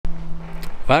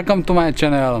Welcome to my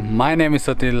channel. My name is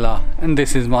Attila and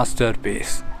this is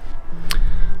Masterpiece.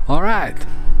 Alright,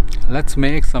 let's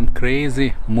make some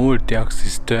crazy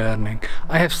multi-axis turning.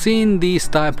 I have seen these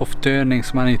type of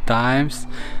turnings many times,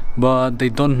 but they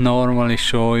don't normally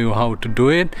show you how to do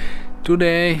it.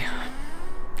 Today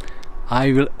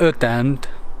I will attempt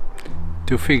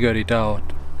to figure it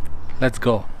out. Let's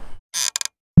go.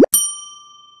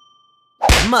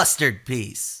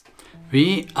 Masterpiece.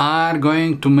 We are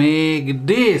going to make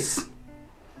this.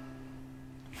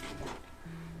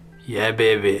 Yeah,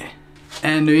 baby.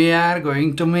 And we are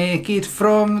going to make it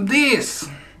from this.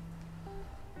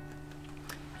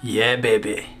 Yeah,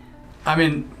 baby. I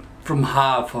mean, from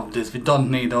half of this. We don't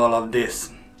need all of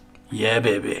this. Yeah,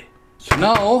 baby. So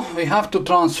now we have to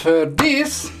transfer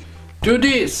this to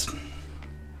this.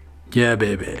 Yeah,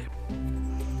 baby.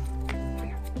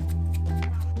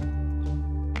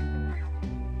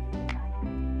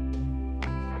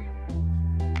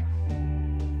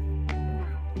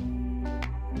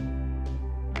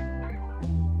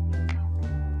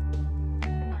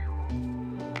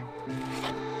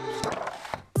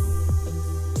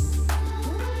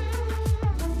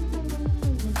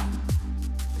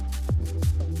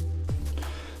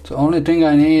 The only thing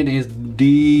I need is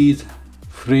these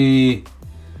 3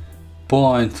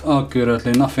 points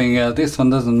accurately, nothing else. This one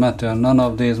doesn't matter, none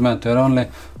of these matter, only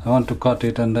I want to cut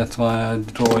it and that's why I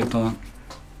draw it on.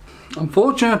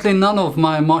 Unfortunately none of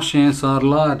my machines are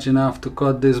large enough to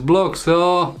cut this block,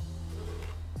 so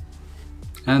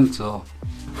and so.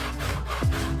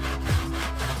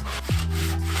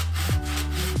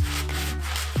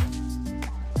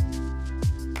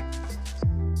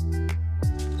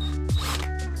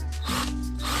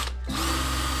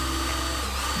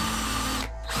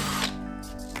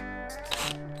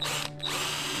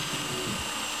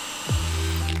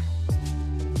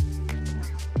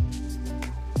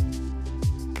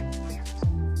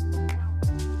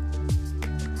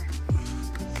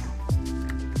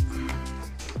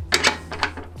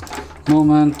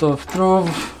 Moment of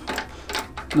truth.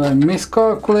 I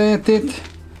miscalculated.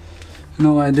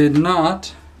 No, I did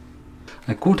not.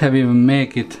 I could have even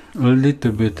make it a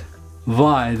little bit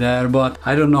wider, but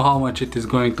I don't know how much it is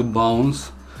going to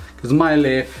bounce because my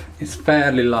lathe is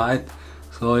fairly light,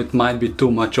 so it might be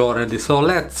too much already. So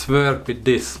let's work with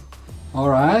this.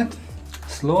 Alright,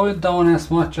 slow it down as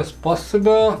much as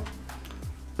possible.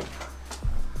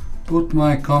 Put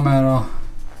my camera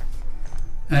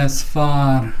as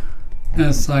far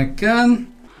as I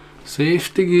can.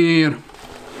 Safety gear.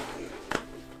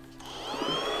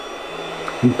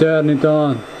 And turn it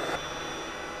on.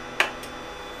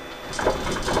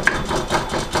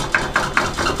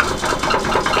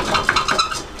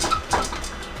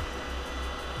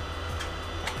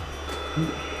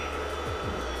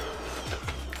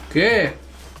 Okay,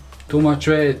 too much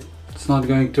weight, it's not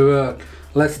going to work.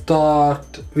 Let's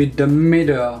start with the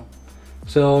middle.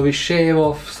 So we shave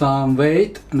off some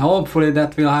weight and hopefully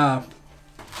that will help.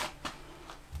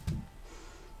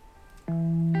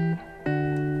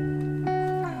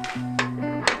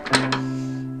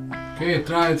 Okay,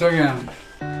 try it again.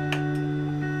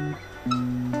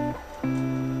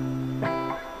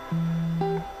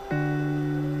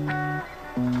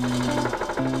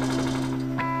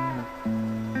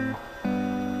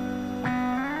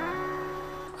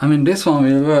 I mean, this one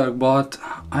will work, but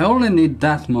I only need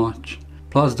that much.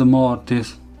 Plus the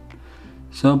mortise,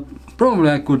 so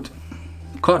probably I could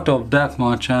cut off that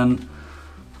much and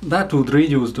that would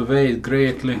reduce the weight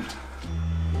greatly.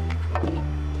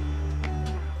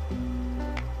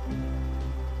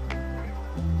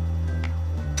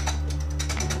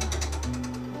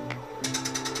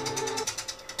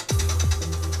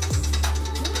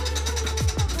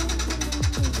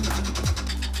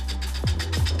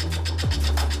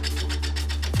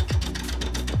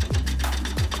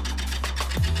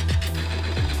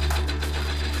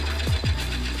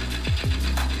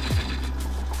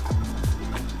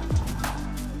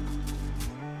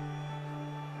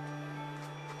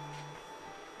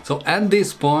 So at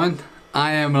this point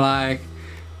I am like,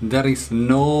 there is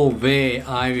no way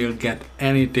I will get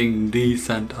anything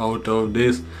decent out of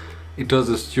this. It was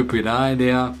a stupid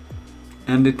idea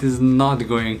and it is not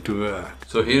going to work.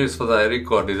 So here's what I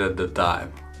recorded at the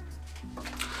time.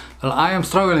 Well, I am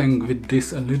struggling with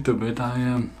this a little bit. I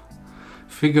am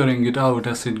figuring it out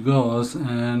as it goes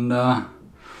and I'm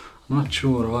not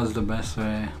sure what's the best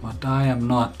way, but I am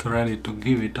not ready to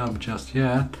give it up just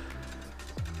yet.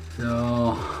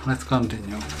 So let's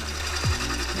continue.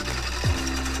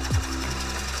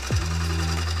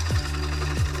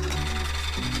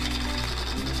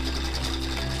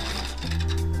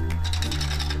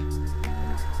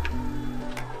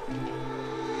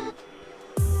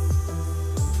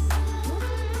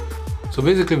 So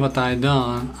basically what I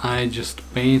done, I just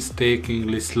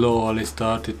painstakingly slowly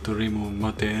started to remove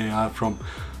material from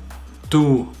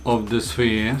two of the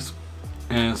spheres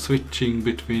and switching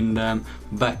between them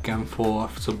back and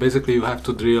forth. So basically you have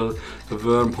to drill a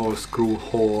wormhole screw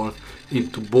hole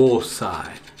into both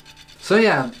sides. So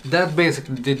yeah, that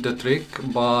basically did the trick,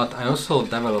 but I also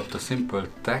developed a simple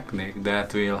technique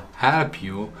that will help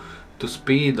you to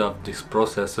speed up this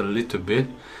process a little bit.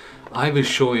 I will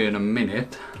show you in a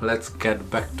minute. Let's get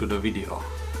back to the video.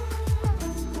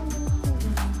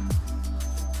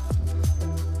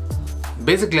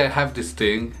 Basically I have this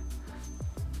thing.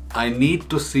 I need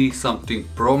to see something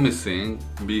promising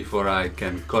before I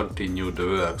can continue the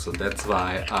work, so that's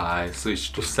why I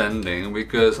switched to sanding,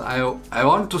 because I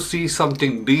want to see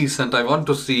something decent. I want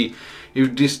to see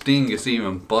if this thing is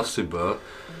even possible.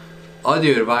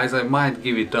 Otherwise I might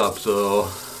give it up. So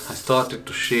I started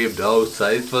to shape the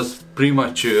outside. It was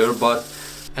premature, but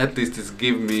at least it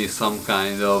gives me some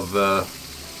kind of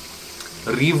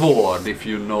reward, if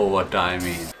you know what I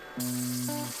mean.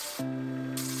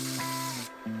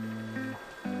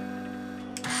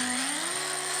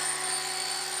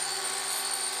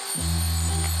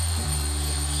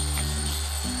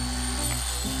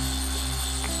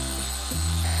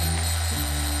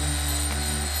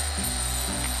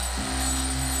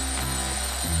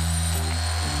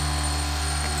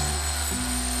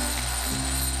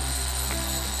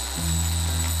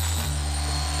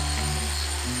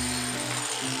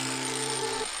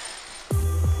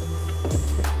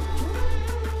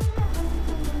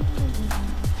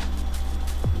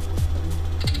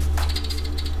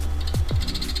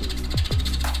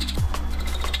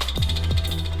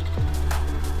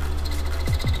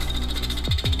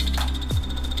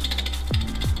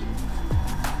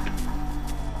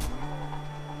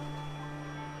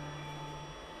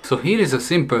 So here is a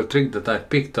simple trick that I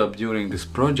picked up during this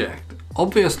project.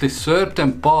 Obviously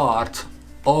certain parts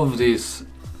of this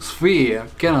sphere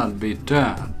cannot be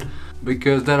turned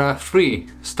because there are three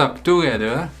stuck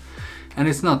together and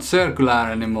it's not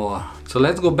circular anymore. So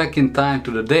let's go back in time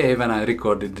to the day when I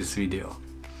recorded this video.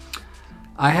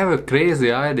 I have a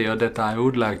crazy idea that I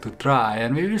would like to try,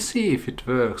 and we will see if it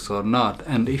works or not.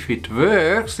 And if it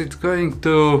works, it's going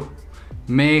to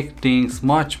make things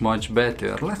much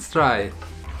better. Let's try it.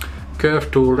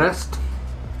 Curved tool rest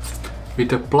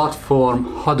with a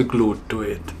platform hot glued to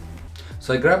it.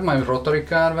 So I grab my rotary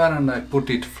carver and I put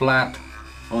it flat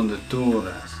on the tool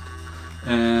rest.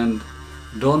 And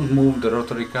don't move the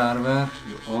rotary carver,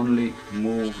 you only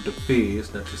move the piece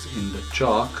that is in the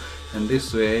chuck, and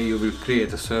this way you will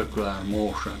create a circular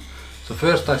motion. So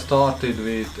first I started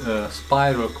with a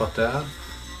spiral cutter,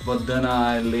 but then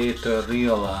I later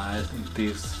realized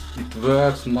it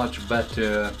works much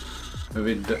better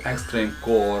with the extreme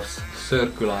coarse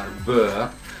circular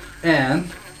burr, and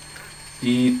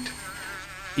it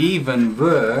even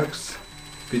works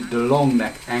with the long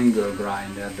neck angle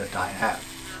grinder that I have.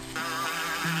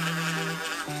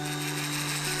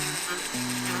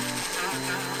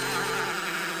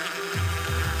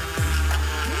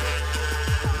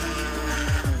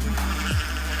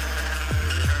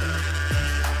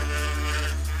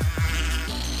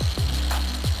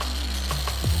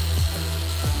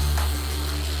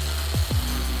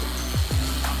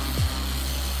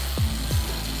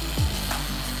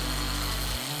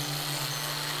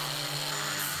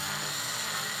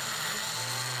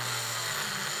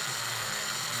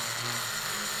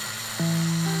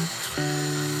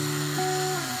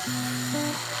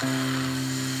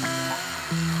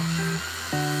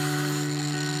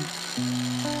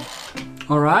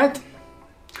 Alright,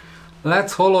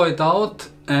 let's hollow it out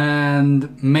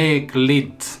and make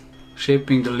lids.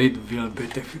 Shaping the lid will be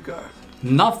difficult.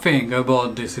 Nothing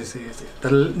about this is easy.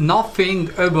 Nothing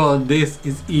about this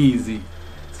is easy.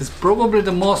 This is probably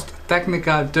the most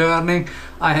technical turning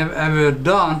I have ever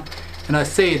done, and I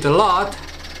say it a lot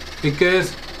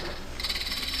because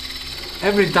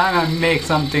every time I make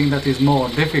something that is more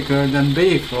difficult than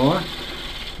before,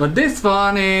 but this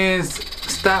one is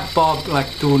step up like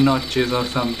 2 notches or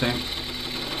something.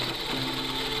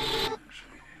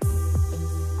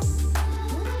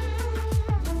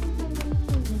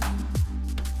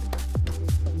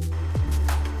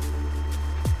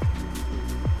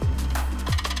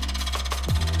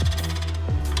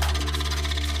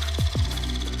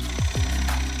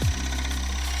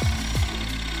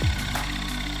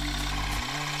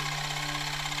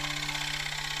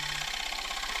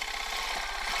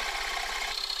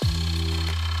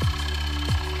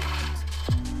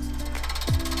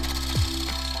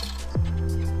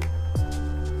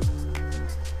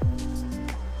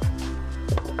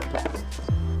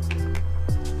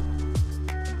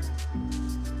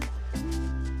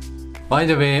 By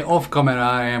the way, off camera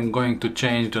I am going to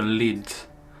change the lids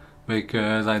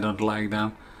because I don't like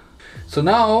them. So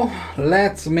now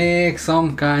let's make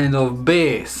some kind of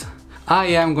base. I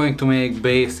am going to make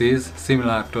bases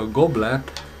similar to a goblet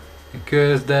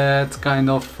because that's kind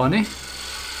of funny.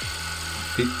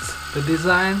 Fits the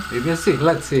design. You can see,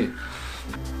 let's see.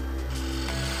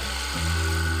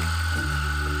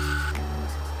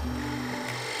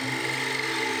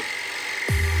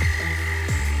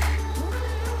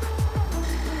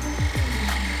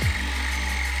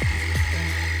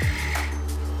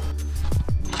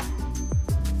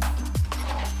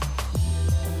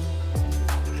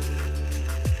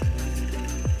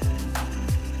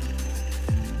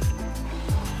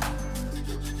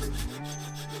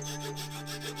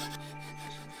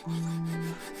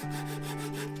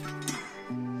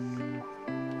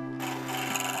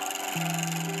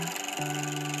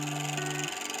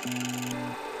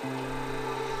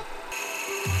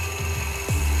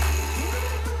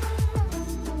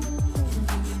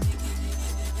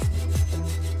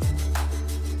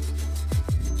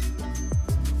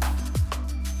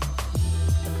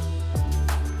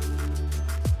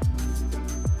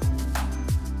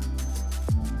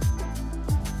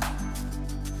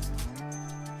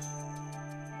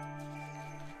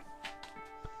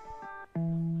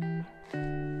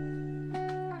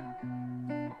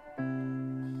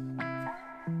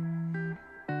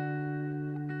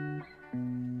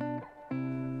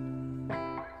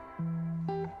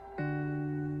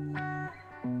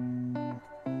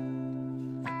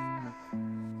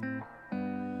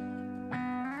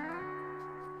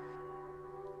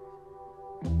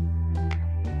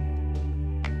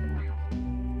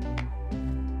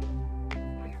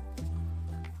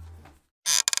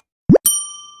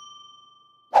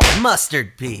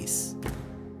 Mustard piece.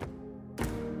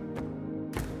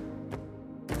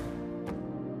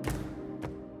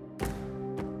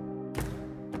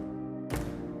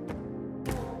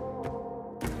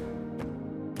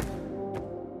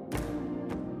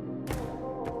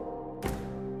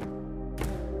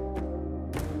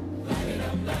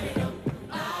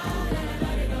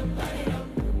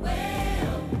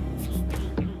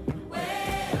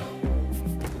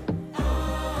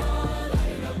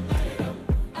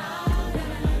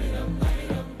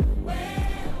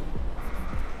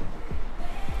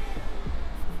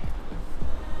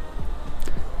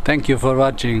 Thank you for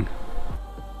watching.